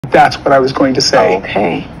That's what I was going to say. Oh,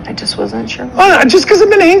 okay. I just wasn't sure. Just because I've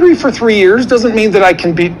been angry for 3 years doesn't mean that I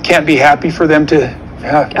can't be happy for them to.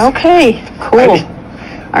 Okay, cool.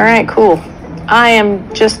 All right, cool.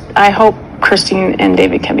 I hope Christine and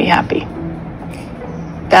David can be happy.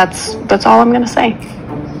 That's all I'm gonna say.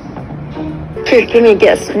 Give me a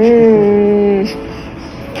guess.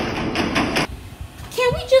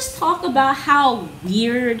 Can we just talk about how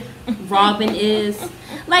weird Robyn is?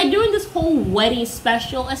 Like, during this whole wedding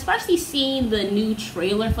special, especially seeing the new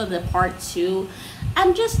trailer for the part 2,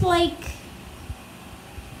 I'm just like...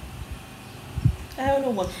 I don't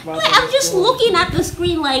know what's wrong. Like, I'm just looking at the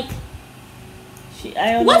screen like...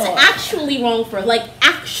 what's actually wrong for her? Like,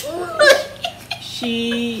 actually...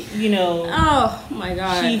 She, you know... Oh, my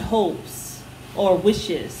God. She hopes or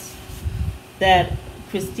wishes that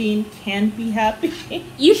Christine can be happy.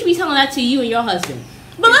 You should be telling that to you and your husband.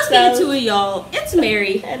 But let's get into it, y'all. It's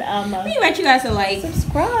Mary. And Amma. We invite you guys to like,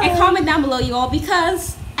 subscribe, and comment down below, y'all,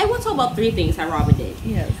 because I want to talk about 3 things that Robyn did.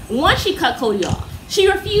 Yes. 1, she cut Kody off. She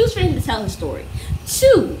refused for him to tell her story.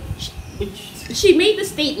 2, she made the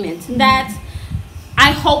statement that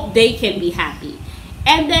I hope they can be happy.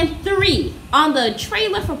 And then 3, on the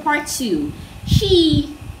trailer for part 2,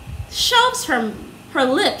 she shoves her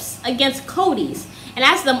lips against Kody's and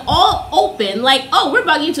has them all open, like, oh, we're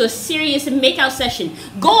about to get into a serious makeout session.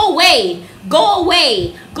 Go away, go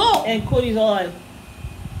away, go. And Kody's all like,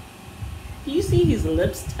 do you see his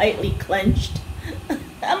lips tightly clenched?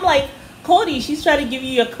 I'm like, Kody, she's trying to give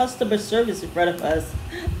you your customer service in front of us.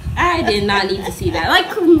 I did not need to see that.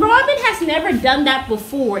 Like, Robyn has never done that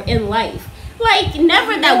before in life. Like,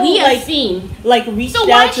 never that we have seen. Like, reached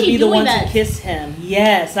out to be the one to kiss him.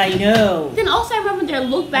 Yes, I know. Then also I remember their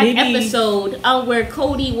look back episode where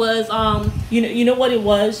Kody was You know what it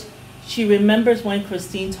was? She remembers when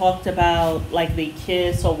Christine talked about like they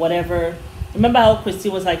kiss or whatever. Remember how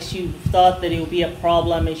Christine was like, she thought that it would be a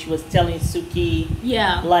problem, and she was telling Suki,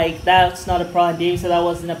 like, that's not a problem. David said that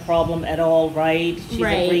wasn't a problem at all, right? She's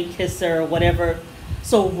a great kisser or whatever.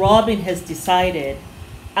 So Robyn has decided,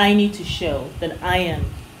 I need to show that I am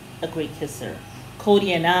a great kisser. Kody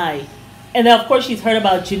and I. And then, of course, she's heard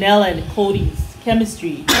about Janelle and Kody's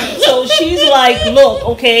chemistry. So she's like, look,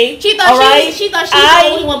 okay. She thought she was the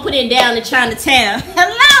only one putting it down in Chinatown.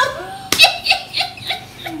 Hello?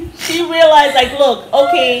 She realized, like, look,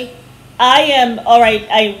 okay, I am, all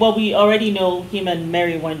right, well, we already know him and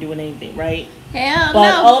Mary weren't doing anything, right? Hell but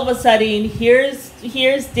no. All of a sudden, here's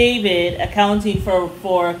David accounting for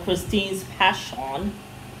Christine's passion.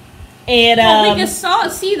 And well, we can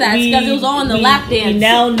see that because it was all in the lap dance. We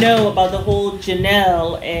now know about the whole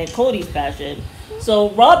Janelle and Kody's passion.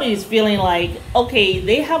 So Robyn is feeling like, okay,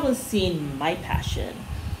 they haven't seen my passion.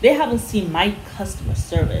 They haven't seen my customer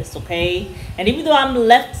service, okay? And even though I'm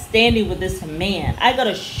left standing with this man, I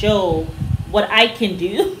gotta show what I can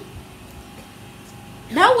do.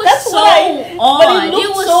 That was odd. It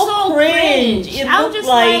was so cringe. I was just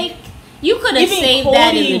like you could have saved Kody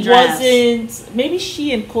that in the draft. Maybe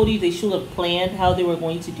she and Kody, they should have planned how they were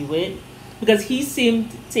going to do it, because he seemed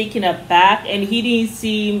taken aback and he didn't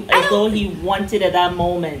seem as though he wanted at that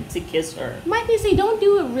moment to kiss her. My thing is, they don't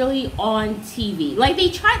do it really on TV. Like, they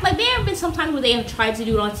tried, like, there have been some times where they have tried to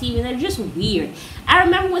do it on TV and they're just weird. I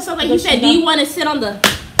remember when something, like, he said, do you want to sit on the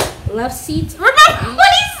left seat? Remember when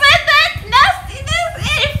he said that?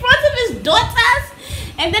 Nastiness in front of his daughters?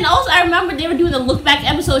 And then also, I remember they were doing the look back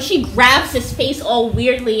episode. She grabs his face all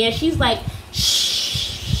weirdly and she's like,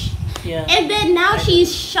 shh. Yeah. And then now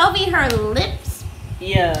she's shoving her lips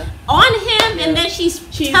on him, and then she's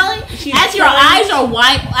telling, as your eyes are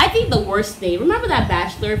wide. I think the worst thing, remember that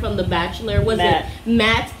bachelor from The Bachelor? Was it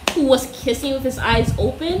Matt, who was kissing with his eyes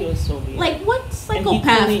open? He was so weird. Like, what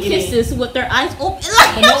psychopath kisses with their eyes open?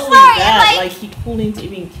 Like, I'm sorry, like he couldn't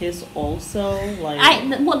even kiss also.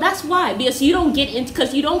 Like, well, that's why, because you don't get into,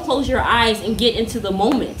 because you don't close your eyes and get into the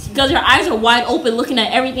moment, because your eyes are wide open, looking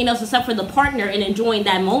at everything else except for the partner and enjoying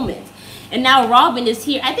that moment. And now Robyn is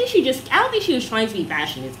here. I don't think she was trying to be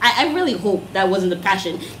passionate. I really hope that wasn't the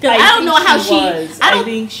passion. Because I don't know how she was. I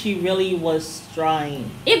think she really was trying.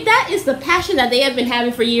 If that is the passion that they have been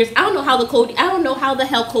having for years, I don't know how the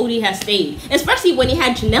hell Kody has stayed. Especially when he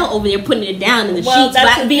had Janelle over there putting it down in the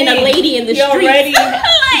sheets, being a lady in the streets.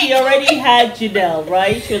 He already had Janelle,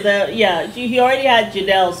 right? He already had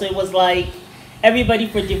Janelle, so it was like everybody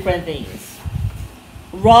for different things.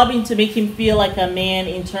 Robyn to make him feel like a man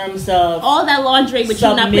in terms of all that laundry, but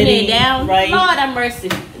you're not putting it down. Right? Lord have mercy.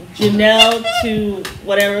 Janelle to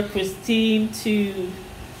whatever, Christine to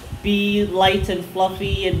be light and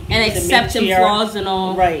fluffy and accept him flaws and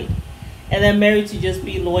all. Right. And then Mary to just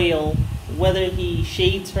be loyal, whether he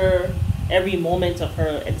shades her every moment of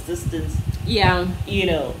her existence. Yeah. You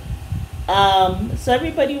know. So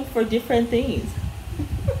everybody for different things.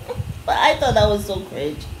 But I thought that was so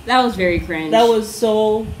cringe. That was very cringe. That was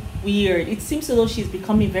so weird. It seems as though she's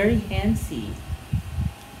becoming very handsy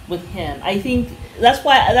with him. I think that's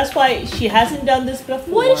why she hasn't done this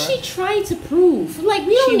before. What is she trying to prove? Like,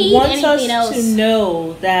 we don't need anything else. She wants us to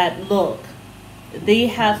know that, look, they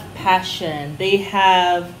have passion. They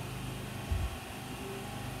have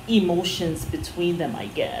emotions between them, I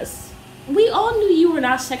guess. We all knew you were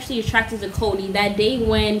not sexually attracted to Kody that day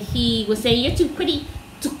when he was saying, you're too pretty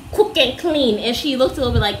to cook and clean. And she looked a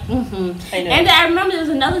little bit like, mm-hmm. I know. And I remember there was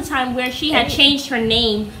another time where she had changed her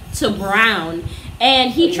name to Brown.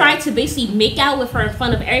 And he tried to basically make out with her in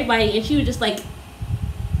front of everybody. And she was just like,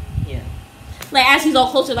 yeah. Like, as he's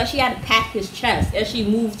all closer, like, she had to pat his chest as she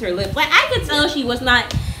moved her lips. Like, I could tell she was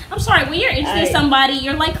not... I'm sorry, when you're interested in somebody,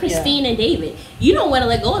 you're like Christine and David. You don't want to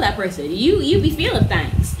let go of that person. You be feeling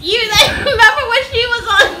things. You like, remember when she was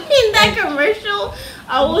on in that commercial?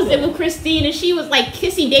 I was there with Christine and she was like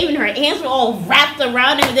kissing David and her hands were all wrapped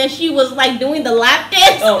around him and then she was like doing the lap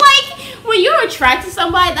dance. Like, when you're attracted to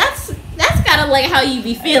somebody, that's kind of like how you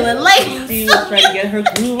be feeling. Like, she was trying to get her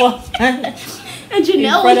groove on. And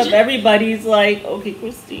Janelle in front of everybody's like, okay,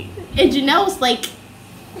 Christine. And Janelle was like,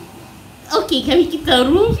 okay, can we get the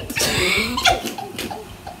room?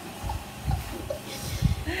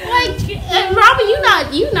 Like,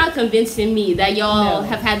 Robyn, you not convincing me that y'all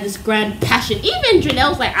have had this grand passion. Even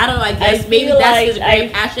Janelle's like, I don't know, I guess maybe that's his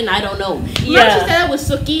grand passion, I don't know. Remember she said that with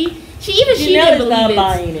Suki? Janelle she didn't believe not it.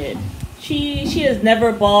 Buying it. She has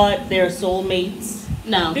never bought their soulmates.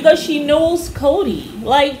 No. Because she knows Kody.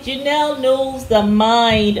 Like, Janelle knows the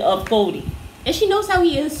mind of Kody. And she knows how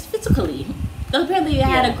he is physically. Apparently they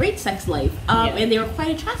had a great sex life. And they were quite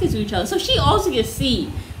attracted to each other. So she also can see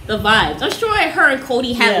the vibes. I'm sure her and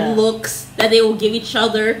Kody had looks that they will give each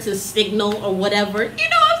other to signal or whatever. You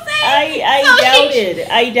know what I'm saying?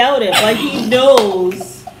 I doubt it. But he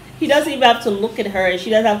knows. He doesn't even have to look at her and she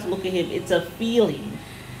doesn't have to look at him. It's a feeling.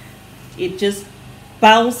 It just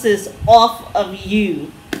bounces off of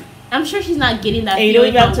you. I'm sure she's not getting that and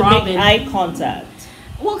feeling you don't even have to Robyn. make eye contact.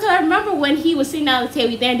 Well, because I remember when he was sitting down at the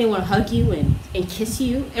table, they didn't want to hug you and kiss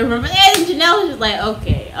you. And remember, and Janelle was just like,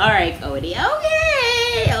 okay, all right, Kody,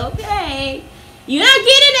 okay. You're not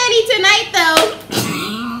getting any tonight, though.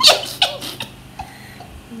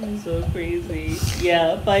 So crazy.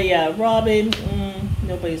 Yeah, but yeah, Robyn,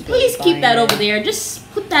 nobody's really Please keep that over there.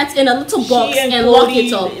 Just put that in a little box and lock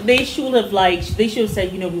it up. They should have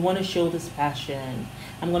said, we want to show this passion.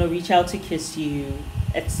 I'm going to reach out to kiss you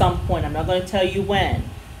at some point. I'm not going to tell you when,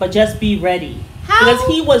 but just be ready. Because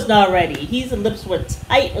he was not ready. His lips were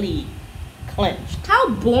tightly clenched. How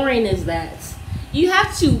boring is that? You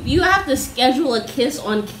have to schedule a kiss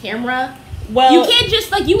on camera. Well, you can't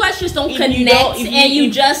just you guys just don't connect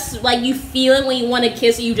you just you feel it when you want to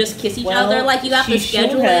kiss and you just kiss each other. Like, you have to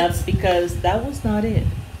schedule it. Because that was not it.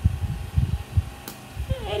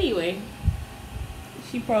 Anyway,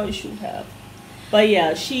 she probably should have. But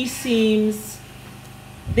yeah,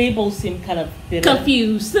 they both seem kind of bitter.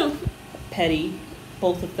 Confused. Petty.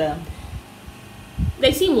 Both of them.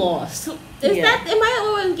 They seem lost. Am I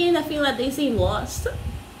always getting that feeling that they seem lost?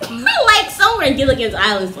 Like somewhere in Gilligan's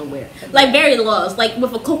Island somewhere. Like very lost. Like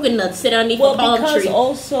with a coconut sitting underneath a palm tree. Because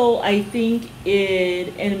also I think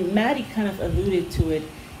and Maddie kind of alluded to it,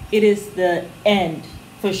 it is the end.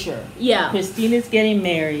 For sure. Yeah. Christine is getting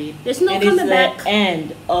married. There's no coming back. It's the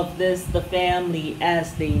end of the family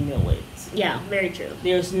as they know it. Yeah, very true.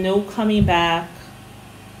 There's no coming back.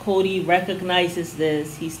 Kody recognizes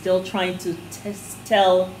this. He's still trying to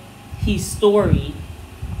tell his story.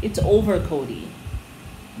 It's over, Kody.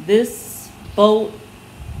 This boat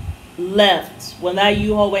left. When that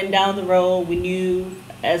U-Haul went down the road, we knew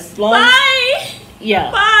as long Bye!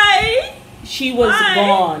 Yeah. Bye! She was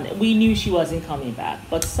gone. We knew she wasn't coming back.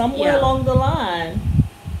 But somewhere along the line,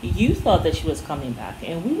 you thought that she was coming back.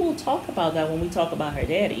 And we will talk about that when we talk about her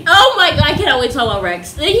daddy. Oh my God, I cannot wait to talk about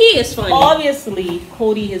Rex. He is funny. Obviously,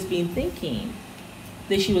 Kody has been thinking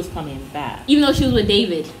that she was coming back. Even though she was with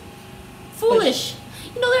David. Foolish.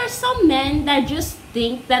 There are some men that just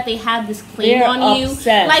think that they have this claim on obsessed.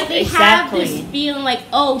 You. Like, they have this feeling like,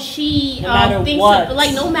 oh, she thinks of,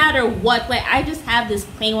 like, no matter what. Like, I just have this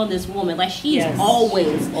claim on this woman. Like, she's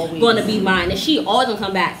always going to be mine. And she always going to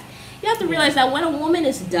come back. You have to realize that when a woman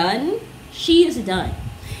is done, she is done.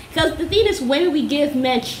 Because the thing is, women, we give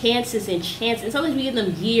men chances and chances. Sometimes we give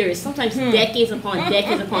them years. Sometimes decades upon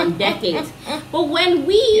decades upon decades. But when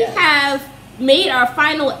we have made our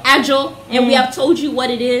final agile and we have told you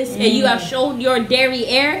what it is and you have shown your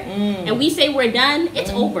derriere and we say we're done,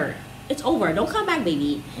 it's over. it's over. Don't come back,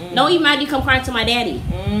 baby. Don't even mind you come crying to my daddy.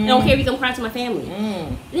 I don't care if you come crying to my family.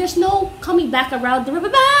 There's no coming back around the river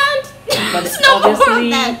band. But There's no more of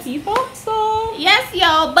that. you hope so. Yes,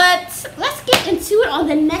 y'all. But let's get into it on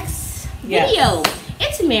the next video.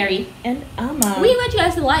 It's Mary. And Amma. We want you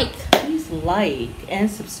guys to like. Please like and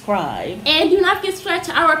subscribe. And do not forget to subscribe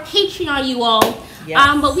to our Patreon, you all.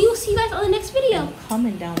 Yes. But we will see you guys on the next video. And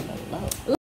comment down below.